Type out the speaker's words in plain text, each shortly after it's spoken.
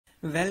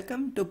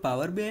Welcome to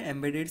Power BI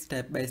Embedded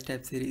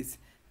Step-by-Step series.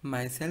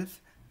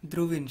 Myself,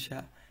 Dhruvin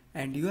Shah,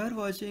 and you are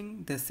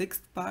watching the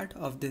sixth part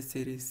of this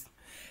series.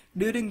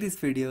 During this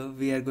video,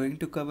 we are going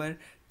to cover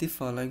the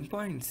following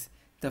points.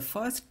 The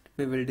first,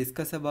 we will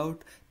discuss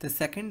about the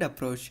second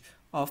approach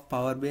of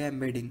Power BI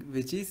embedding,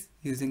 which is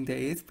using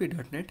the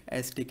ASP.NET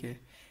SDK.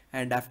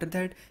 And after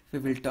that, we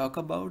will talk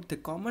about the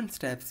common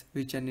steps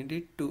which are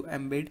needed to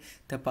embed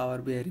the Power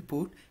BI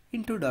report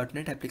into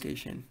 .NET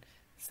application.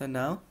 So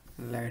now,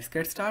 let's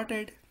get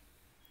started.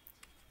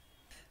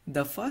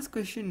 The first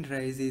question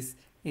rises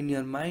in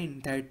your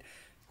mind that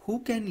who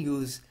can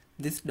use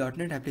this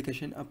 .NET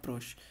application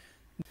approach?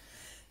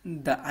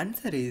 The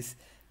answer is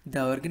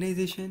the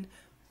organization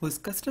whose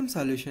custom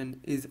solution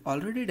is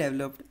already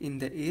developed in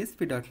the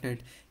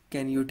ASP.NET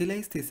can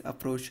utilize this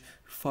approach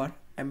for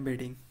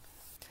embedding.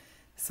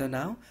 So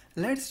now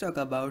let's talk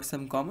about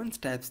some common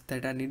steps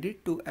that are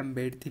needed to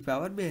embed the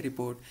Power BI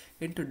report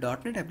into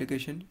 .NET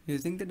application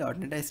using the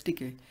 .NET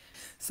SDK.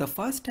 So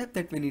first step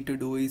that we need to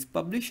do is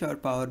publish our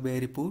Power BI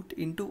report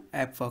into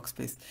App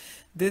Workspace.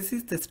 This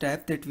is the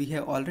step that we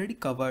have already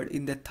covered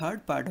in the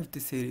third part of the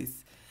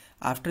series.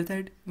 After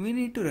that, we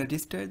need to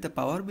register the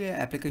Power BI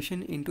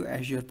application into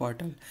Azure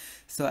portal.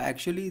 So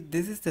actually,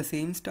 this is the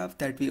same stuff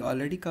that we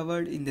already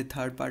covered in the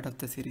third part of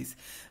the series.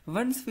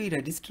 Once we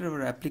register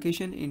our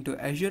application into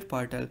Azure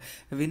portal,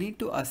 we need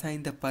to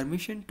assign the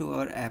permission to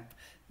our app.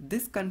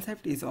 This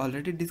concept is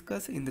already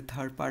discussed in the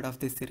third part of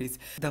this series.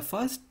 The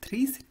first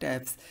three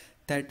steps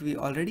that we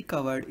already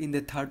covered in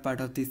the third part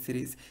of this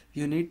series,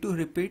 you need to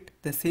repeat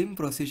the same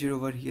procedure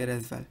over here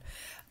as well.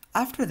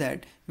 After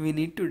that, we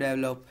need to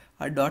develop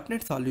a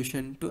 .NET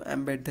solution to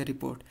embed the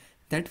report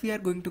that we are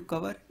going to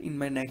cover in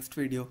my next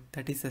video,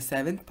 that is the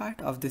seventh part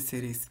of this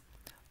series.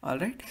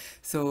 Alright,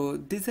 so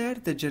these are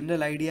the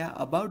general idea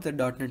about the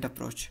 .NET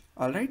approach.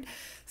 Alright,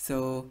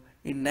 so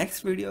in next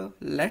video,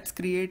 let's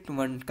create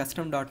one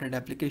custom .NET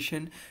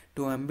application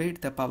to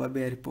embed the Power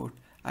BI report.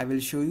 I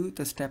will show you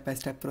the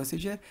step-by-step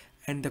procedure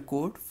and the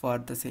code for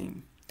the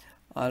same.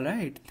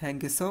 Alright,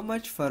 thank you so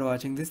much for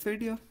watching this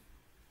video.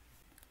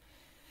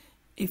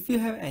 If you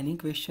have any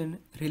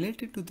question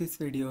related to this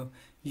video,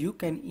 you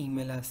can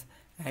email us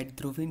at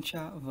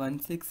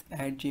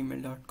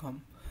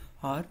dhruvinsha16@gmail.com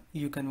or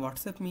you can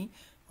WhatsApp me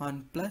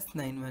on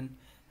 +91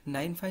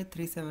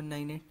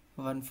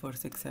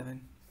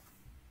 9537981467.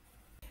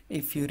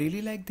 If you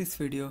really like this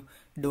video,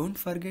 don't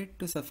forget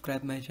to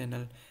subscribe my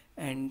channel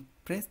and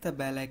press the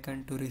bell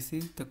icon to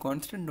receive the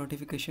constant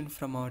notification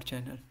from our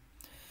channel.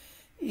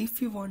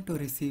 If you want to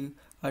receive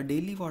a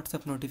daily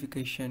WhatsApp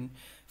notification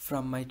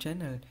from my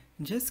channel,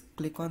 just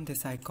click on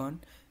this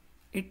icon.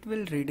 It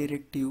will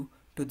redirect you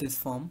to this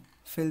form.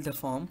 Fill the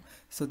form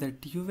so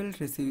that you will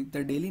receive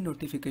the daily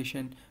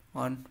notification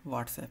on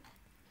WhatsApp.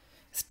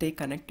 Stay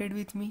connected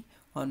with me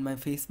on my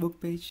Facebook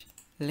page,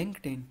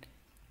 LinkedIn,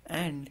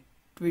 and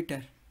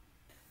Twitter.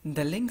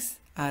 The links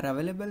are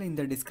available in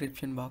the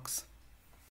description box.